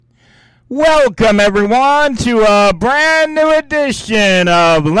Welcome, everyone, to a brand new edition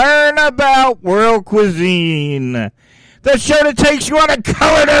of Learn About World Cuisine, the show that takes you on a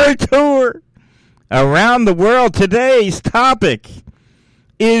culinary tour around the world. Today's topic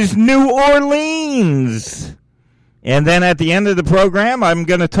is New Orleans. And then at the end of the program, I'm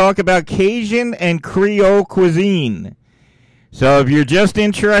going to talk about Cajun and Creole cuisine. So if you're just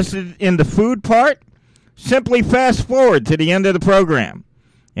interested in the food part, simply fast forward to the end of the program,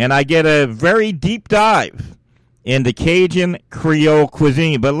 and I get a very deep dive into Cajun Creole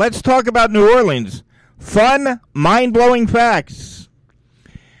cuisine. But let's talk about New Orleans. Fun, mind-blowing facts.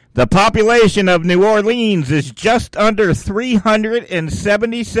 The population of New Orleans is just under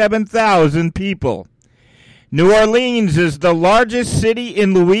 377,000 people. New Orleans is the largest city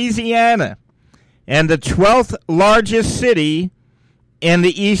in Louisiana and the 12th largest city in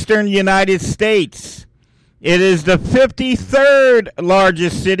the eastern United States. It is the 53rd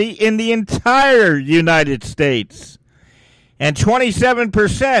largest city in the entire United States. And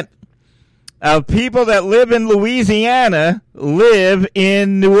 27% of people that live in Louisiana live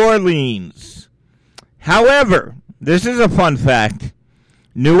in New Orleans. However, this is a fun fact.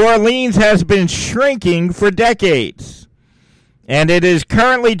 New Orleans has been shrinking for decades. And it is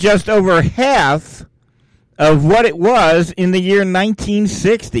currently just over half of what it was in the year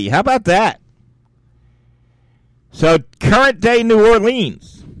 1960. How about that? So current-day New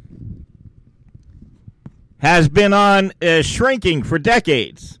Orleans has been on shrinking for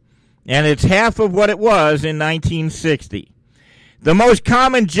decades, and it's half of what it was in 1960. The most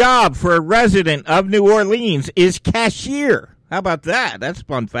common job for a resident of New Orleans is cashier. How about that? That's a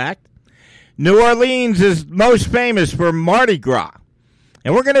fun fact. New Orleans is most famous for Mardi Gras,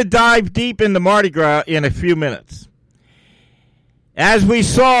 and we're going to dive deep into Mardi Gras in a few minutes. As we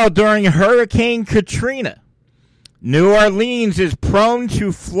saw during Hurricane Katrina, New Orleans is prone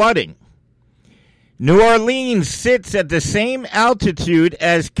to flooding. New Orleans sits at the same altitude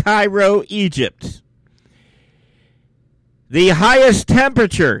as Cairo, Egypt. The highest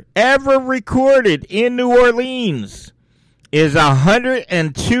temperature ever recorded in New Orleans is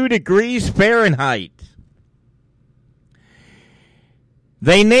 102 degrees Fahrenheit.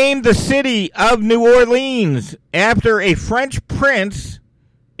 They named the city of New Orleans after a French prince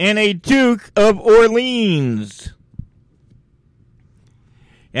and a Duke of Orleans.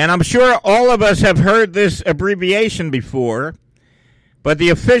 And I'm sure all of us have heard this abbreviation before, but the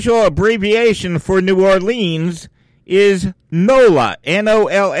official abbreviation for New Orleans is NOLA,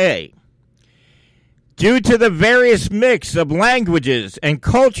 N-O-L-A. Due to the various mix of languages and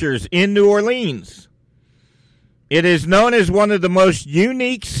cultures in New Orleans, it is known as one of the most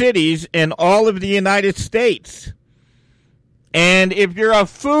unique cities in all of the United States. And if you're a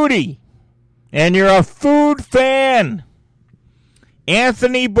foodie and you're a food fan,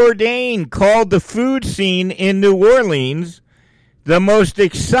 Anthony Bourdain called the food scene in New Orleans the most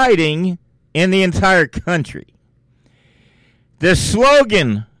exciting in the entire country. The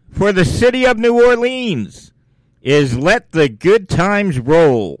slogan for the city of New Orleans is "Let the good times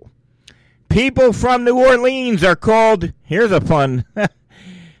roll." People from New Orleans are called, here's a fun,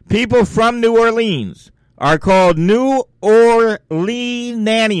 people from New Orleans are called New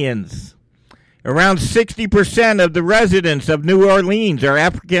Orleanians. Around 60% of the residents of New Orleans are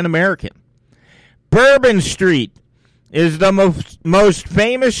African American. Bourbon Street is the most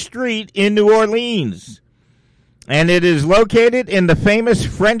famous street in New Orleans, and it is located in the famous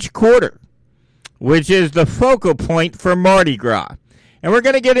French Quarter, which is the focal point for Mardi Gras. And we're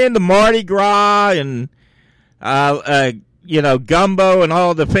going to get into Mardi Gras and, gumbo and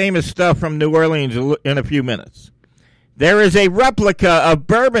all the famous stuff from New Orleans in a few minutes. There is a replica of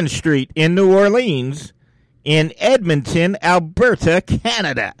Bourbon Street in New Orleans in Edmonton, Alberta,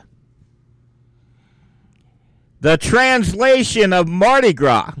 Canada. The translation of Mardi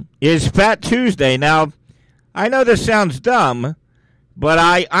Gras is Fat Tuesday. Now, I know this sounds dumb, but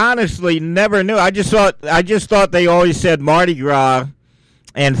I honestly never knew. I just thought they always said Mardi Gras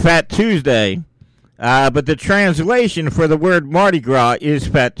and Fat Tuesday, but the translation for the word Mardi Gras is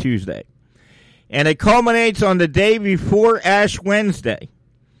Fat Tuesday. And it culminates on the day before Ash Wednesday.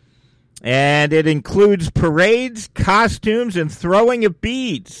 And it includes parades, costumes, and throwing of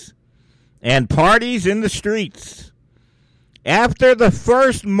beads, and parties in the streets. After the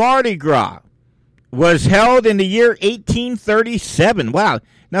first Mardi Gras was held in the year 1837. Wow.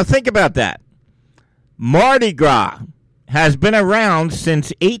 Now think about that. Mardi Gras has been around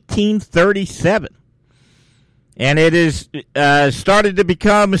since 1837. And it is started to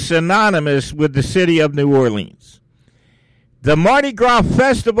become synonymous with the city of New Orleans. The Mardi Gras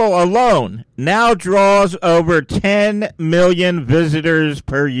Festival alone now draws over 10 million visitors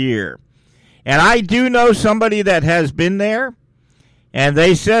per year. And I do know somebody that has been there, and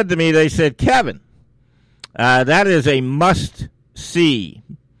they said to me, Kevin, that is a must-see.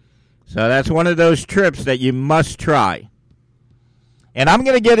 So that's one of those trips that you must try. And I'm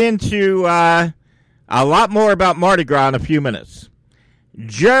going to get into a lot more about Mardi Gras in a few minutes.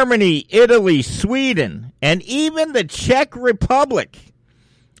 Germany, Italy, Sweden, and even the Czech Republic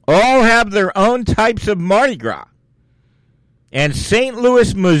all have their own types of Mardi Gras. And St.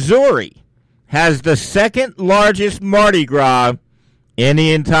 Louis, Missouri has the second largest Mardi Gras in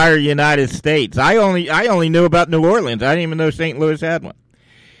the entire United States. I only knew about New Orleans. I didn't even know St. Louis had one.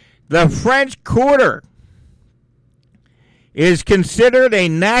 The French Quarter is considered a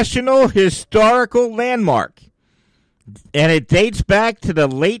National Historical Landmark, and it dates back to the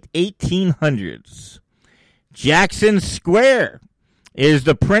late 1800s. Jackson Square is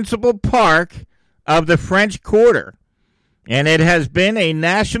the principal park of the French Quarter, and it has been a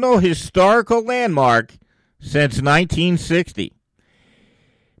National Historical Landmark since 1960.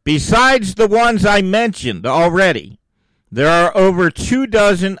 Besides the ones I mentioned already, there are over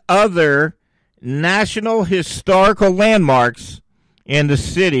 24 other National Historical Landmarks in the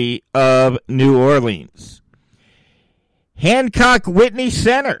city of New Orleans. Hancock Whitney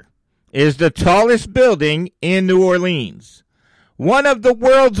Center is the tallest building in New Orleans, one of the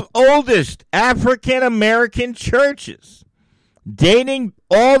world's oldest African-American churches, dating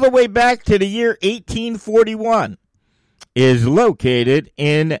all the way back to the year 1841, is located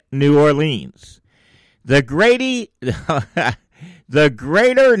in New Orleans. The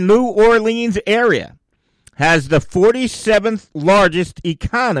greater New Orleans area has the 47th largest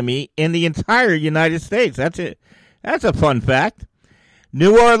economy in the entire United States. That's it. That's a fun fact.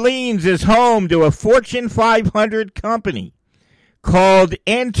 New Orleans is home to a Fortune 500 company called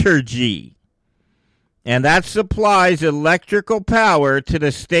Entergy, and that supplies electrical power to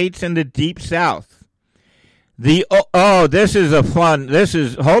the states in the Deep South. This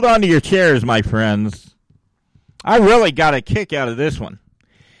is hold on to your chairs, my friends. I really got a kick out of this one.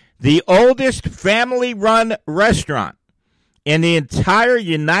 The oldest family-run restaurant in the entire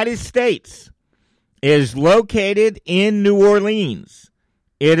United States is located in New Orleans.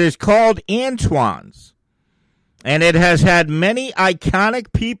 It is called Antoine's, and it has had many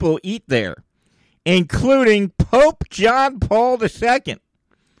iconic people eat there, including Pope John Paul II,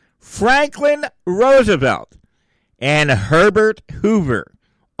 Franklin Roosevelt, and Herbert Hoover.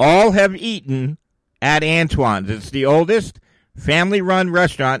 All have eaten at Antoine's. It's the oldest family-run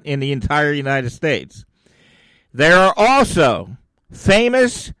restaurant in the entire United States. They are also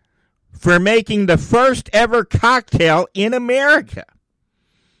famous for making the first ever cocktail in America.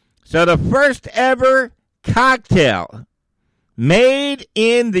 So the first ever cocktail made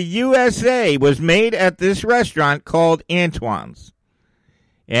in the USA was made at this restaurant called Antoine's.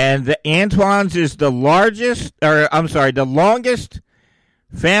 And the Antoine's is the longest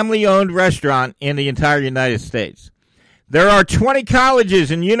family-owned restaurant in the entire United States. There are 20 colleges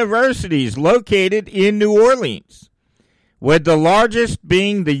and universities located in New Orleans, with the largest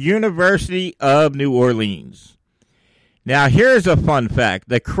being the University of New Orleans. Now, here's a fun fact.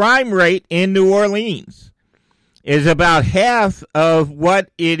 The crime rate in New Orleans is about half of what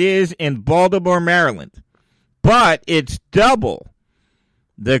it is in Baltimore, Maryland, but it's double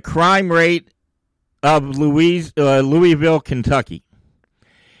the crime rate of Louisville, Kentucky.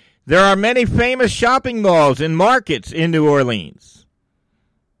 There are many famous shopping malls and markets in New Orleans.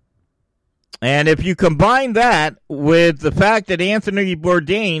 And if you combine that with the fact that Anthony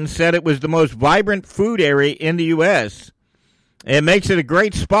Bourdain said it was the most vibrant food area in the U.S., it makes it a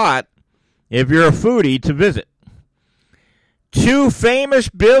great spot if you're a foodie to visit. 2 famous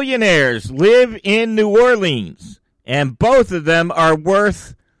billionaires live in New Orleans, and both of them are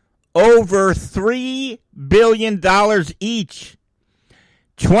worth over $3 billion each.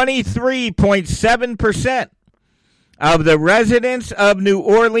 23.7% of the residents of New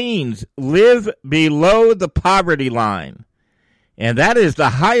Orleans live below the poverty line. And that is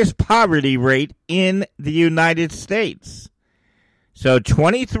the highest poverty rate in the United States. So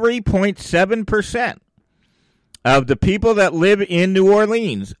 23.7% of the people that live in New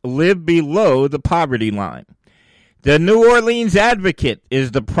Orleans live below the poverty line. The New Orleans Advocate is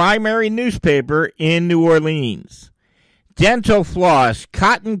the primary newspaper in New Orleans. Dental floss,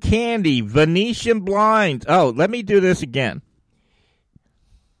 cotton candy, Venetian blinds. Oh, let me do this again.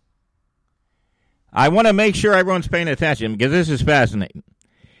 I want to make sure everyone's paying attention because this is fascinating.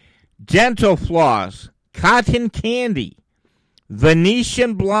 Dental floss, cotton candy,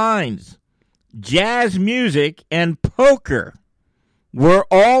 Venetian blinds, jazz music, and poker were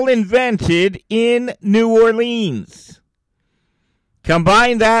all invented in New Orleans.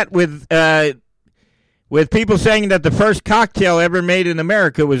 Combine that with people saying that the first cocktail ever made in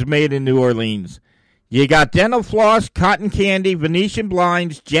America was made in New Orleans. You got dental floss, cotton candy, Venetian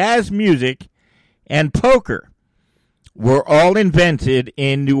blinds, jazz music, and poker were all invented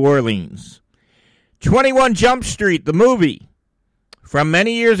in New Orleans. 21 Jump Street, the movie, from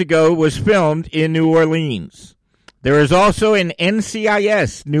many years ago, was filmed in New Orleans. There is also an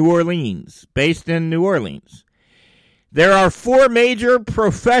NCIS New Orleans, based in New Orleans. There are 4 major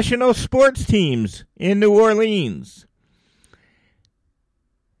professional sports teams in New Orleans.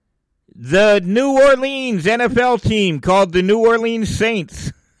 The New Orleans NFL team, called the New Orleans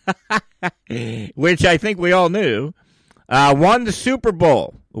Saints, which I think we all knew, won the Super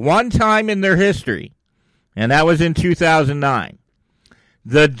Bowl one time in their history, and that was in 2009.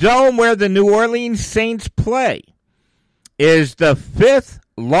 The dome where the New Orleans Saints play is the 5th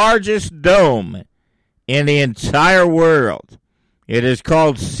largest dome in the entire world. It is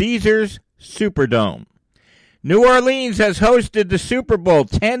called Caesars Superdome. New Orleans has hosted the Super Bowl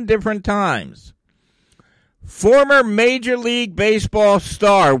 10 different times. Former Major League Baseball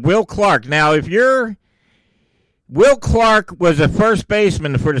star Will Clark. Now, Will Clark was a first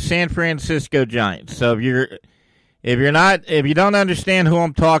baseman for the San Francisco Giants. So if you don't understand who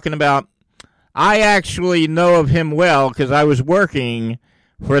I'm talking about, I actually know of him well because I was working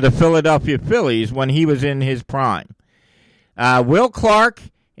for the Philadelphia Phillies when he was in his prime. Will Clark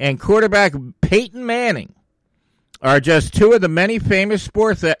and quarterback Peyton Manning are just 2 of the many famous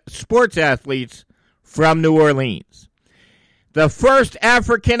sports athletes from New Orleans. The first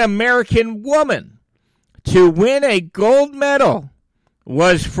African-American woman to win a gold medal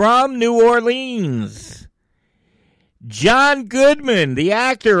was from New Orleans. John Goodman, the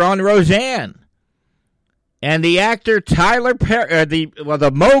actor on Roseanne, and the actor Tyler Perry,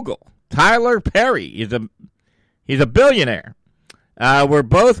 the mogul Tyler Perry, he's a billionaire, were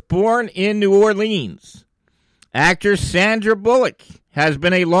both born in New Orleans. Actor Sandra Bullock has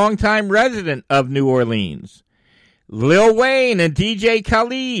been a longtime resident of New Orleans. Lil Wayne and DJ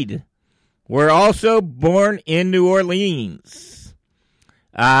Khaled were also born in New Orleans.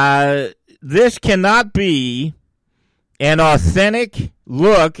 This cannot be an authentic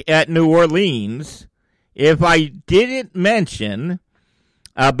look at New Orleans if I didn't mention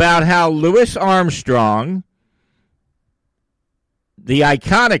about how Louis Armstrong, the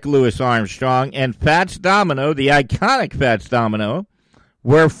iconic Louis Armstrong, and Fats Domino, the iconic Fats Domino,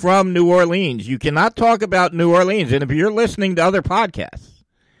 were from New Orleans. You cannot talk about New Orleans. And if you're listening to other podcasts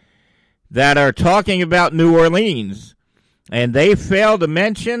that are talking about New Orleans and they fail to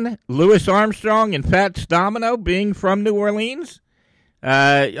mention Louis Armstrong and Fats Domino being from New Orleans,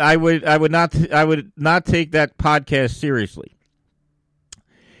 I would not take that podcast seriously.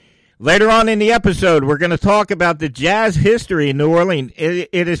 Later on in the episode, we're going to talk about the jazz history in New Orleans.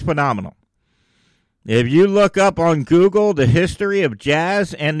 It is phenomenal. If you look up on Google the history of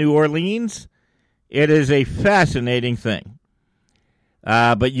jazz and New Orleans, it is a fascinating thing.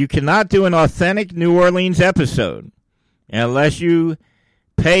 But you cannot do an authentic New Orleans episode unless you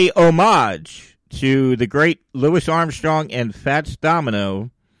pay homage to the great Louis Armstrong and Fats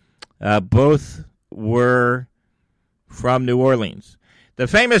Domino. Both were from New Orleans. The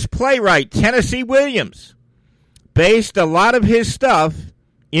famous playwright Tennessee Williams based a lot of his stuff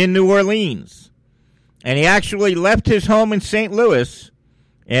in New Orleans. And he actually left his home in St. Louis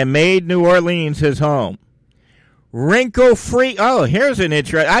and made New Orleans his home. Wrinkle-free. Oh, here's an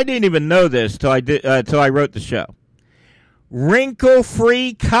intro. I didn't even know this till I wrote the show.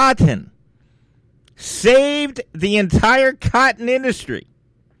 Wrinkle-free cotton saved the entire cotton industry.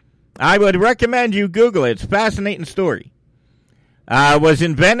 I would recommend you Google it. It's a fascinating story. Was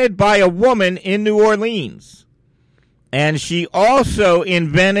invented by a woman in New Orleans. And she also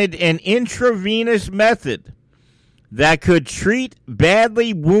invented an intravenous method that could treat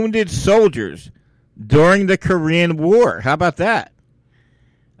badly wounded soldiers during the Korean War. How about that?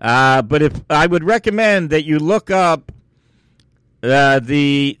 But if I would recommend that you look up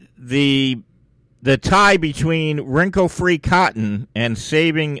the tie between wrinkle-free cotton and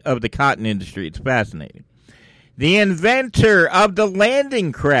saving of the cotton industry. It's fascinating. The inventor of the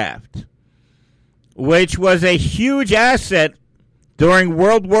landing craft, which was a huge asset during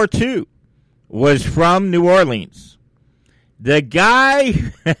World War II, was from New Orleans. The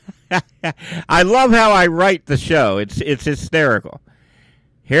guy, I love how I write the show. It's hysterical.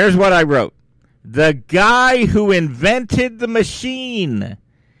 Here's what I wrote. The guy who invented the machine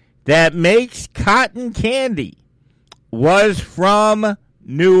that makes cotton candy was from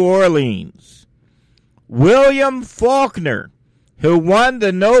New Orleans. William Faulkner, who won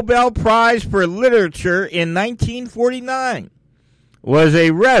the Nobel Prize for Literature in 1949, was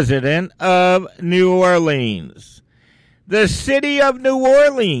a resident of New Orleans. The city of New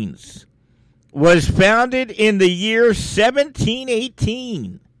Orleans was founded in the year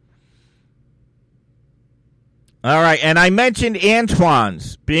 1718. All right, and I mentioned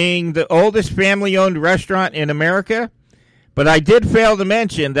Antoine's being the oldest family-owned restaurant in America, but I did fail to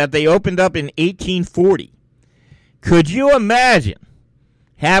mention that they opened up in 1840. Could you imagine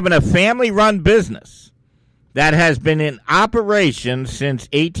having a family-run business that has been in operation since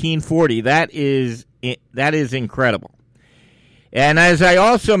 1840? That is incredible. And as I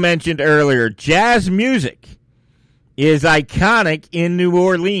also mentioned earlier, jazz music is iconic in New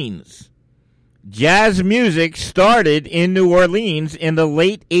Orleans. Jazz music started in New Orleans in the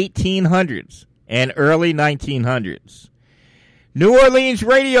late 1800s and early 1900s. New Orleans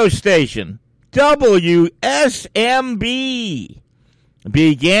radio station WSMB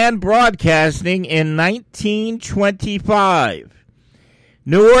began broadcasting in 1925.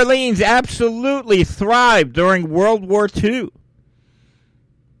 New Orleans absolutely thrived during World War II.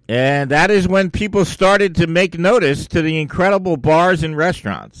 And that is when people started to make notice to the incredible bars and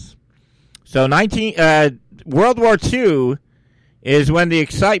restaurants. So World War II is when the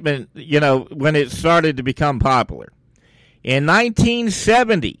excitement, when it started to become popular. In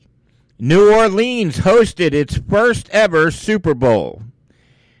 1970, New Orleans hosted its first ever Super Bowl.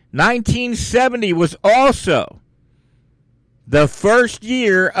 1970 was also the first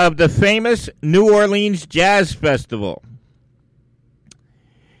year of the famous New Orleans Jazz Festival.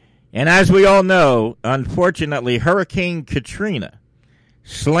 And as we all know, unfortunately, Hurricane Katrina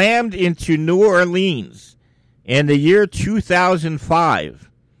slammed into New Orleans in the year 2005,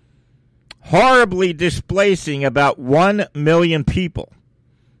 horribly displacing about 1 million people.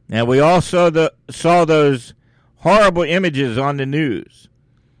 And we also saw those horrible images on the news.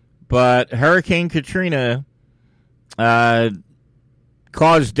 But Hurricane Katrina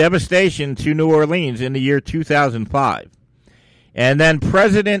caused devastation to New Orleans in the year 2005. And then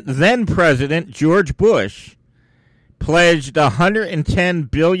President George Bush pledged $110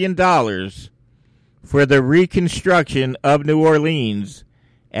 billion for the reconstruction of New Orleans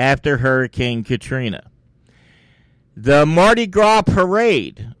after Hurricane Katrina. The Mardi Gras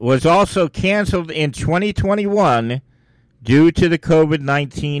parade was also canceled in 2021 due to the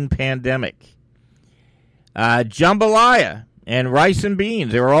COVID-19 pandemic. Jambalaya and rice and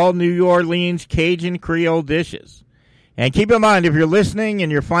beans are all New Orleans Cajun Creole dishes. And keep in mind, if you're listening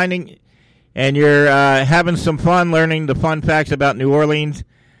and you're having some fun learning the fun facts about New Orleans,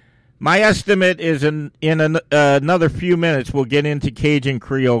 my estimate is in another few minutes we'll get into Cajun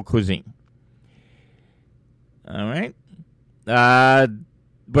Creole cuisine. All right.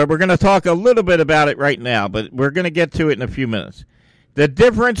 But we're going to talk a little bit about it right now, but we're going to get to it in a few minutes. The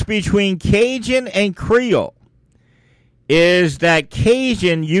difference between Cajun and Creole is that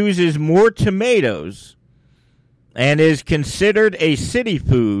Cajun uses more tomatoes and is considered a city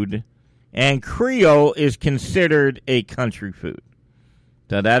food, and Creole is considered a country food.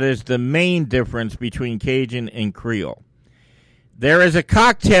 So that is the main difference between Cajun and Creole. There is a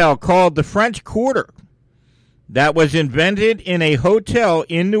cocktail called the French Quarter that was invented in a hotel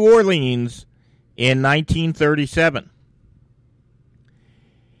in New Orleans in 1937.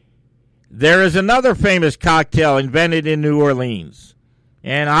 There is another famous cocktail invented in New Orleans,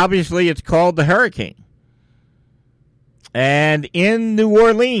 and obviously it's called the Hurricane. And in New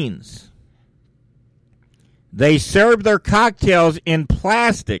Orleans, they serve their cocktails in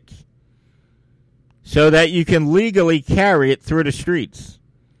plastic so that you can legally carry it through the streets.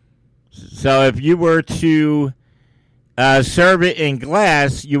 So if you were to serve it in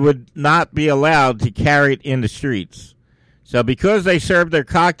glass, you would not be allowed to carry it in the streets. So because they serve their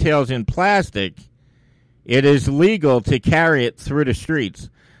cocktails in plastic, it is legal to carry it through the streets.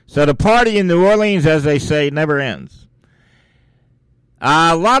 So the party in New Orleans, as they say, never ends.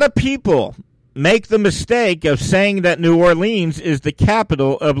 A lot of people make the mistake of saying that New Orleans is the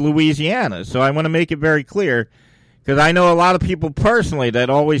capital of Louisiana. So I want to make it very clear, because I know a lot of people personally that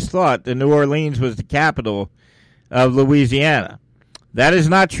always thought that New Orleans was the capital of Louisiana. That is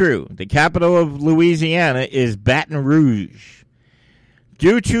not true. The capital of Louisiana is Baton Rouge.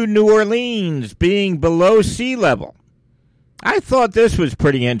 Due to New Orleans being below sea level, I thought this was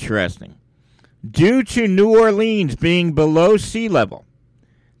pretty interesting. Due to New Orleans being below sea level,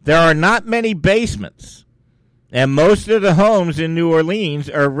 there are not many basements, and most of the homes in New Orleans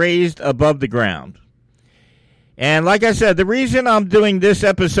are raised above the ground. And like I said, the reason I'm doing this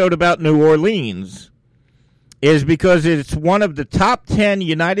episode about New Orleans is because it's one of the top 10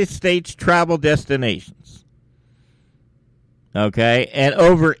 United States travel destinations. Okay? And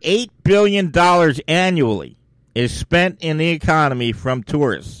over $8 billion annually is spent in the economy from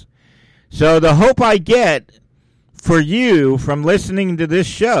tourists. So the hope I get for you from listening to this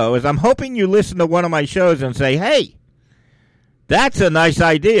show is I'm hoping you listen to one of my shows and say, hey, that's a nice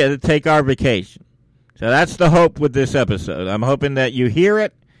idea to take our vacation. So that's the hope with this episode. I'm hoping that you hear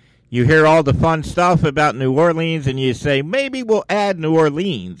it. You hear all the fun stuff about New Orleans, and you say, maybe we'll add New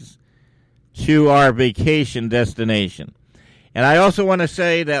Orleans to our vacation destination. And I also want to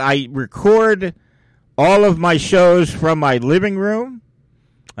say that I record all of my shows from my living room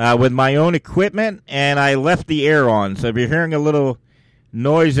with my own equipment, and I left the air on. So if you're hearing a little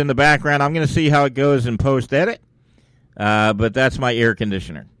noise in the background, I'm going to see how it goes in post-edit. But that's my air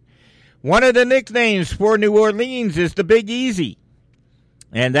conditioner. One of the nicknames for New Orleans is the Big Easy.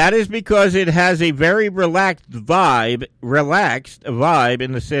 And that is because it has a very relaxed vibe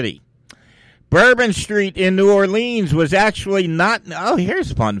in the city. Bourbon Street in New Orleans was actually not... Oh,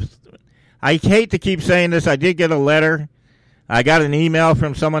 here's fun. I hate to keep saying this. I did get a letter. I got an email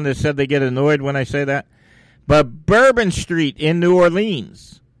from someone that said they get annoyed when I say that. But Bourbon Street in New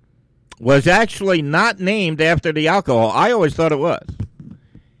Orleans was actually not named after the alcohol. I always thought it was.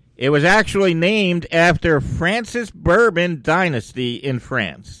 It was actually named after Francis Bourbon dynasty in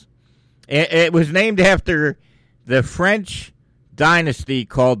France. It was named after the French dynasty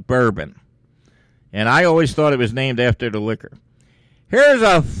called Bourbon. And I always thought it was named after the liquor. Here's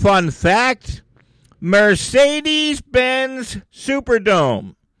a fun fact. Mercedes-Benz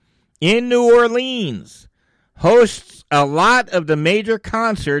Superdome in New Orleans hosts a lot of the major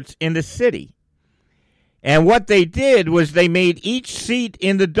concerts in the city. And what they did was they made each seat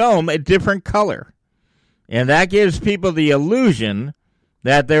in the dome a different color. And that gives people the illusion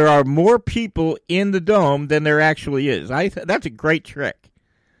that there are more people in the dome than there actually is. That's a great trick.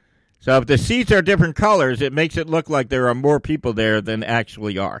 So if the seats are different colors, it makes it look like there are more people there than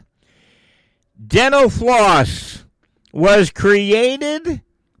actually are. Dental floss was created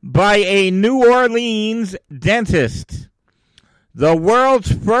by a New Orleans dentist. The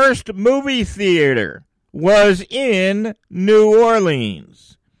world's first movie theater was in New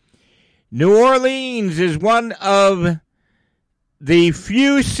Orleans. New Orleans is one of the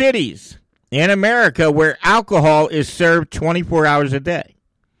few cities in America where alcohol is served 24 hours a day.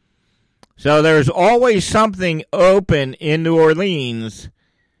 So there's always something open in New Orleans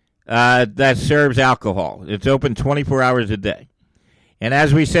that serves alcohol. It's open 24 hours a day. And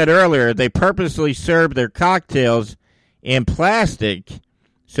as we said earlier, they purposely serve their cocktails in plastic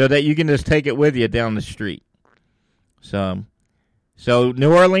so that you can just take it with you down the street. So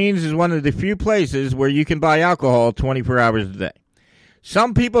New Orleans is one of the few places where you can buy alcohol 24 hours a day.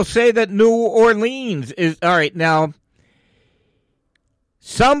 Some people say that New Orleans is... All right, now...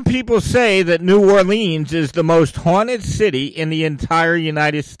 Some people say that New Orleans is the most haunted city in the entire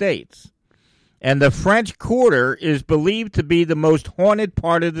United States. And the French Quarter is believed to be the most haunted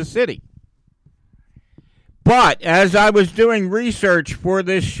part of the city. But as I was doing research for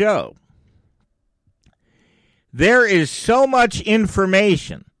this show, there is so much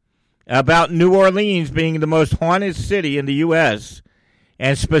information about New Orleans being the most haunted city in the U.S.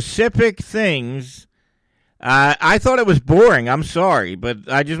 and specific things. I thought it was boring. I'm sorry,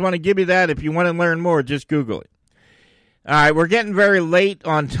 but I just want to give you that. If you want to learn more, just Google it. All right, we're getting very late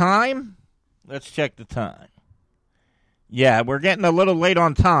on time. Let's check the time. Yeah, we're getting a little late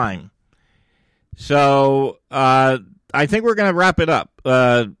on time. So I think we're going to wrap it up,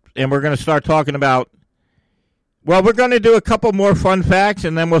 and we're going to start talking about, well, we're going to do a couple more fun facts,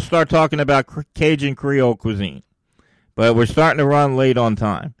 and then we'll start talking about Cajun Creole cuisine. But we're starting to run late on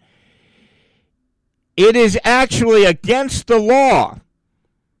time. It is actually against the law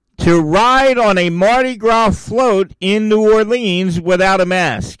to ride on a Mardi Gras float in New Orleans without a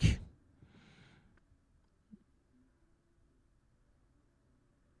mask.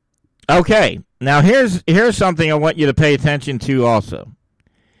 Okay, now here's something I want you to pay attention to also.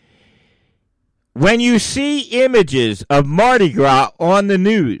 When you see images of Mardi Gras on the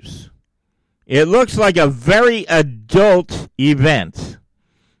news, it looks like a very adult event.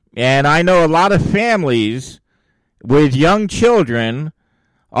 And I know a lot of families with young children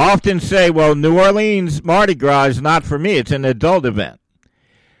often say, well, New Orleans Mardi Gras is not for me. It's an adult event.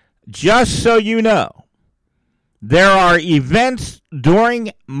 Just so you know, there are events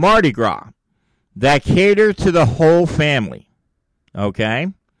during Mardi Gras that cater to the whole family.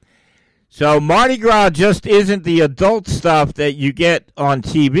 Okay? So Mardi Gras just isn't the adult stuff that you get on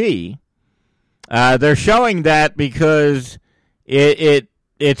TV. They're showing that because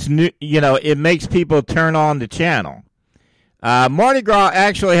it's new, it makes people turn on the channel. Mardi Gras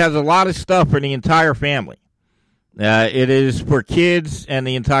actually has a lot of stuff for the entire family. It is for kids and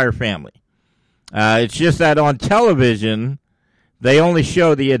the entire family. It's just that on television, they only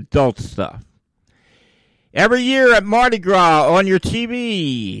show the adult stuff. Every year at Mardi Gras on your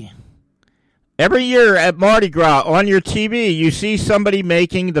TV, you see somebody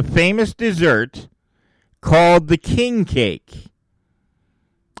making the famous dessert called the king cake.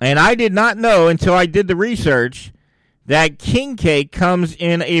 And I did not know until I did the research that king cake comes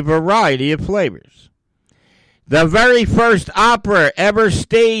in a variety of flavors. The very first opera ever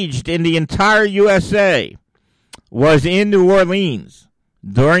staged in the entire USA was in New Orleans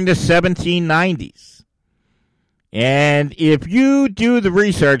during the 1790s. And if you do the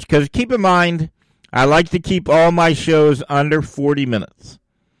research, because keep in mind, I like to keep all my shows under 40 minutes.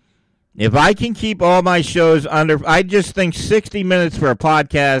 If I can keep all my shows under, I just think 60 minutes for a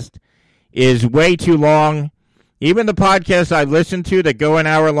podcast is way too long. Even the podcasts I listen to that go an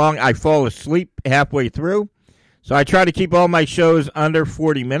hour long, I fall asleep halfway through. So I try to keep all my shows under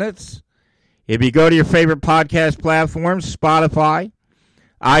 40 minutes. If you go to your favorite podcast platforms, Spotify,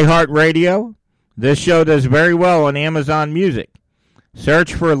 iHeartRadio, this show does very well on Amazon Music.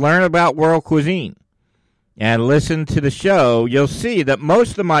 Search for Learn About World Cuisine and listen to the show. You'll see that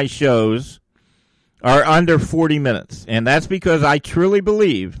most of my shows are under 40 minutes. And that's because I truly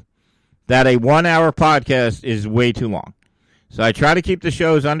believe that a 1 hour podcast is way too long. So I try to keep the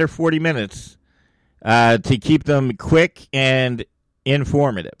shows under 40 minutes to keep them quick and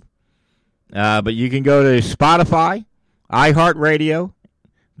informative. But you can go to Spotify, iHeartRadio.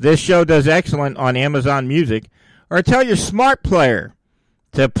 This show does excellent on Amazon Music. Or tell your smart player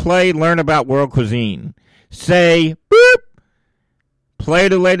to play Learn About World Cuisine. Say, boop, play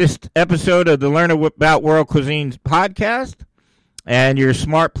the latest episode of the Learn About World Cuisine podcast, and your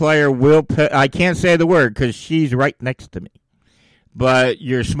smart player will, I can't say the word because she's right next to me, but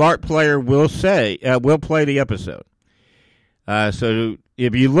your smart player will play the episode. So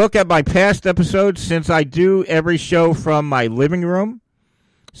if you look at my past episodes, since I do every show from my living room,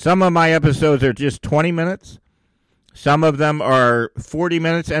 some of my episodes are just 20 minutes. Some of them are 40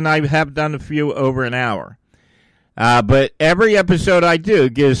 minutes, and I have done a few over an hour. But every episode I do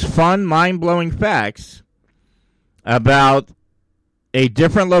gives fun, mind-blowing facts about a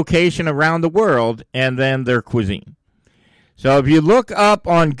different location around the world and then their cuisine. So if you look up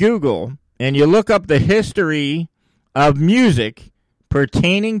on Google and you look up the history of music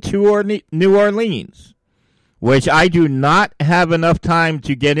pertaining to New Orleans, which I do not have enough time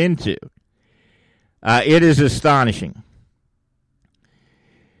to get into, it is astonishing.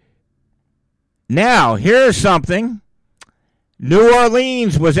 Now, here's something. New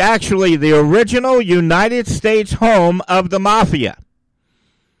Orleans was actually the original United States home of the mafia.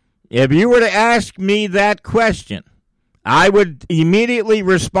 If you were to ask me that question, I would immediately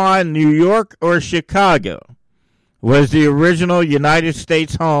respond New York or Chicago was the original United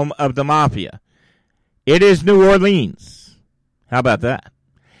States home of the mafia. It is New Orleans. How about that?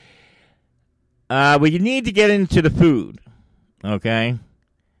 We need to get into the food, okay?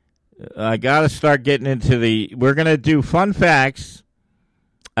 I got to start getting into we're going to do fun facts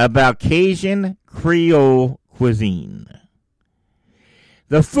about Cajun Creole cuisine.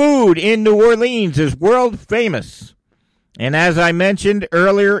 The food in New Orleans is world famous. And as I mentioned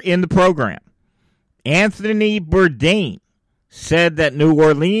earlier in the program, Anthony Bourdain said that New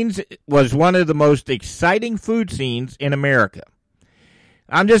Orleans was one of the most exciting food scenes in America.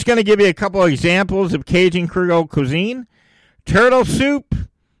 I'm just going to give you a couple of examples of Cajun Creole cuisine. Turtle soup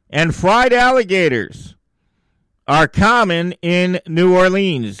and fried alligators are common in New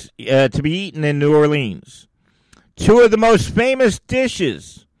Orleans, to be eaten in New Orleans. Two of the most famous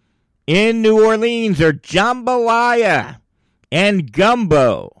dishes in New Orleans are jambalaya and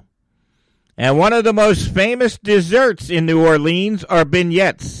gumbo. And one of the most famous desserts in New Orleans are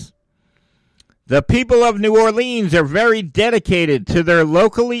beignets. The people of New Orleans are very dedicated to their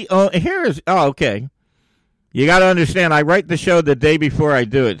locally owned... okay. You got to understand, I write the show the day before I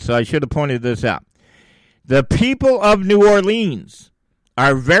do it, so I should have pointed this out. The people of New Orleans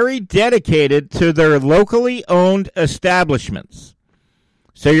are very dedicated to their locally owned establishments.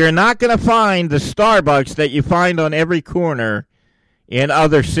 So you're not going to find the Starbucks that you find on every corner in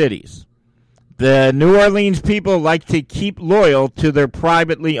other cities. The New Orleans people like to keep loyal to their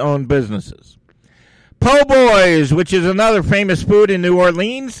privately owned businesses. Po' boys, which is another famous food in New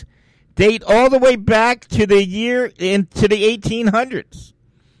Orleans, date all the way back to the 1800s.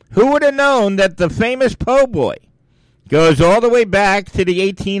 Who would have known that the famous po' boy goes all the way back to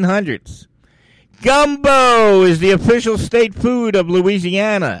the 1800s? Gumbo is the official state food of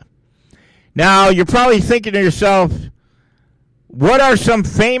Louisiana. Now, you're probably thinking to yourself, what are some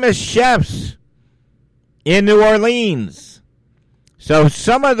famous chefs in New Orleans? So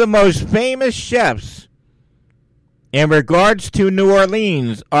some of the most famous chefs in regards to New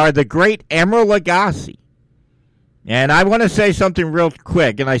Orleans are the great Emeril Lagasse. And I want to say something real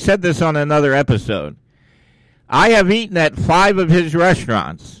quick, and I said this on another episode. I have eaten at 5 of his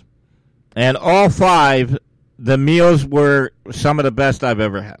restaurants, and all 5, the meals were some of the best I've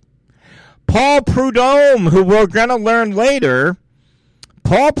ever had. Paul Prudhomme, who we're going to learn later,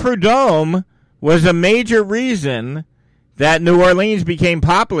 Paul Prudhomme was a major reason that New Orleans became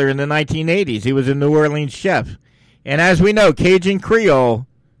popular in the 1980s. He was a New Orleans chef. And as we know, Cajun Creole,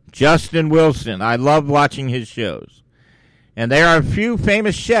 Justin Wilson. I love watching his shows. And there are a few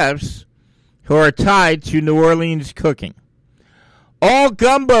famous chefs who are tied to New Orleans cooking. All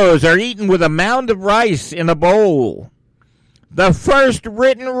gumbos are eaten with a mound of rice in a bowl. The first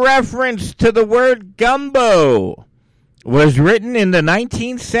written reference to the word gumbo was written in the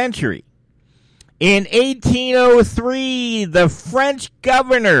 19th century. In 1803, the French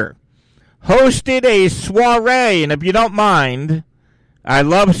governor hosted a soiree, and if you don't mind, I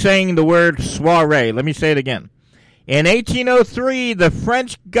love saying the word soiree. Let me say it again. In 1803, the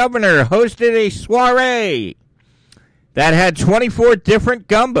French governor hosted a soiree that had 24 different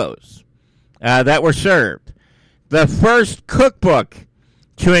gumbos that were served. The first cookbook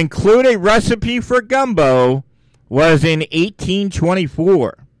to include a recipe for gumbo was in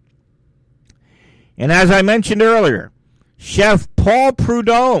 1824. And as I mentioned earlier, Chef Paul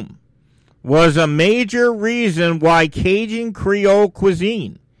Prudhomme was a major reason why Cajun Creole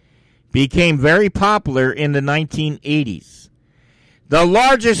cuisine became very popular in the 1980s. The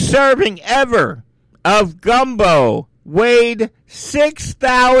largest serving ever of gumbo weighed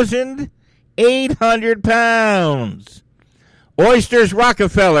 6,800 pounds. Oysters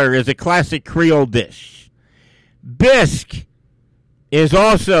Rockefeller is a classic Creole dish. Bisque is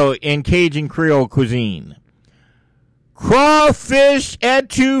also in Cajun Creole cuisine. Crawfish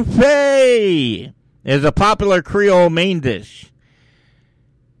etouffee is a popular Creole main dish.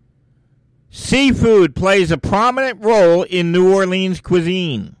 Seafood plays a prominent role in New Orleans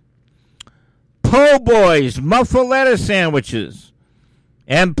cuisine. Po' boys, muffaletta sandwiches,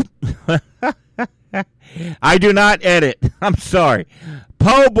 and I do not edit. I'm sorry.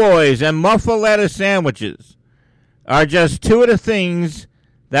 Po' boys and muffaletta sandwiches are just 2 of the things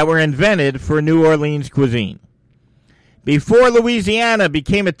that were invented for New Orleans cuisine. Before Louisiana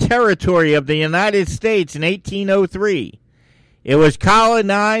became a territory of the United States in 1803, it was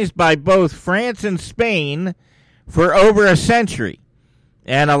colonized by both France and Spain for over a century,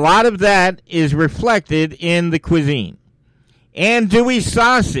 and a lot of that is reflected in the cuisine. Andouille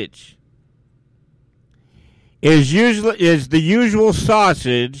sausage is the usual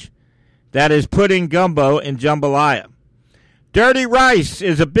sausage that is put in gumbo and jambalaya. Dirty rice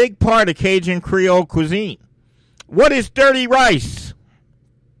is a big part of Cajun Creole cuisine. What is dirty rice?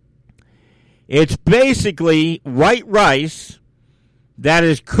 It's basically white rice that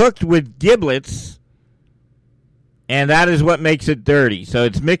is cooked with giblets, and that is what makes it dirty. So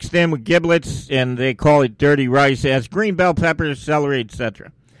it's mixed in with giblets, and they call it dirty rice. It has green bell peppers, celery,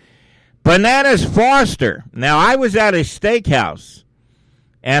 etc. Bananas Foster. Now, I was at a steakhouse,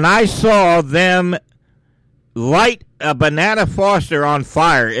 and I saw them light a banana Foster on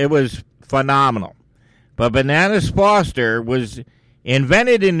fire. It was phenomenal. But Bananas Foster was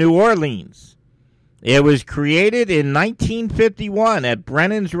invented in New Orleans. It was created in 1951 at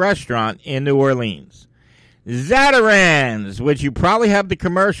Brennan's Restaurant in New Orleans. Zatarans, which you probably have the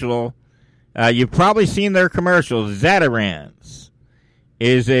commercial. You've probably seen their commercials. Zatarans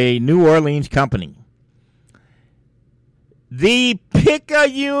is a New Orleans company. The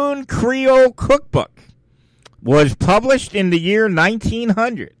Picayune Creole Cookbook was published in the year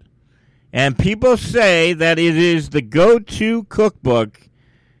 1900. And people say that it is the go-to cookbook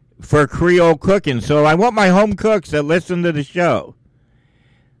for Creole cooking. So I want my home cooks that listen to the show.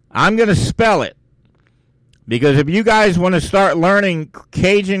 I'm going to spell it. Because if you guys want to start learning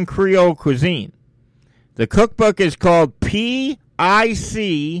Cajun Creole cuisine, the cookbook is called Picayune.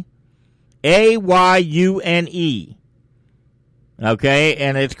 Okay,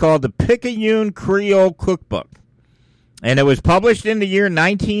 and it's called the Picayune Creole Cookbook. And it was published in the year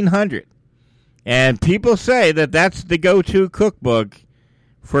 1900. And people say that that's the go-to cookbook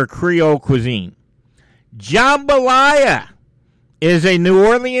for Creole cuisine. Jambalaya is a New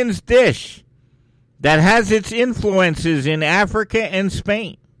Orleans dish that has its influences in Africa and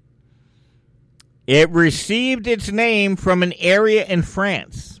Spain. It received its name from an area in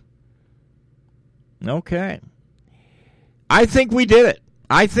France. Okay. I think we did it.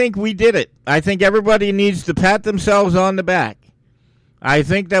 I think everybody needs to pat themselves on the back. I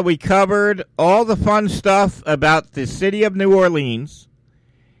think that we covered all the fun stuff about the city of New Orleans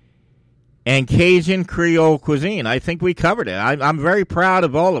and Cajun Creole cuisine. I think we covered it. I'm very proud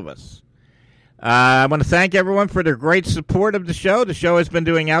of all of us. I want to thank everyone for their great support of the show. The show has been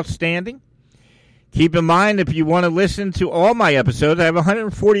doing outstanding. Keep in mind, if you want to listen to all my episodes, I have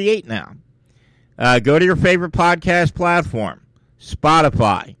 148 now. Go to your favorite podcast platform,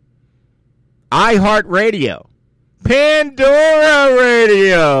 Spotify, iHeartRadio, Pandora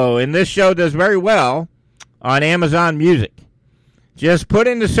Radio, and this show does very well on Amazon Music. Just put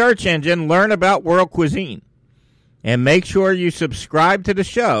in the search engine, learn about world cuisine, and make sure you subscribe to the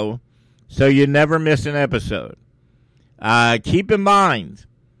show so you never miss an episode. Keep in mind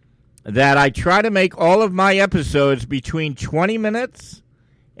that I try to make all of my episodes between 20 minutes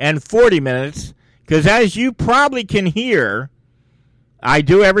and 40 minutes, because as you probably can hear, I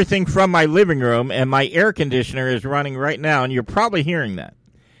do everything from my living room, and my air conditioner is running right now, and you're probably hearing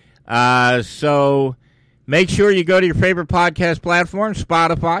that. So make sure you go to your favorite podcast platform,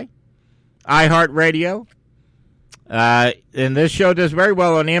 Spotify, iHeartRadio, and this show does very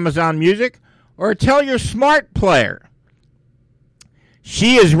well on Amazon Music, or tell your smart player.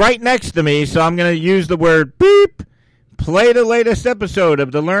 She is right next to me, so I'm going to use the word beep, play the latest episode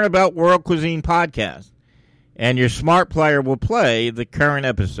of the Learn About World Cuisine podcast. And your smart player will play the current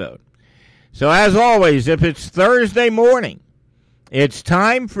episode. So as always, if it's Thursday morning, it's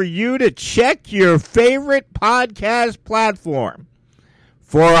time for you to check your favorite podcast platform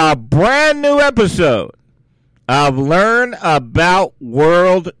for a brand new episode of Learn About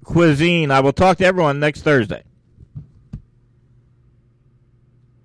World Cuisine. I will talk to everyone next Thursday.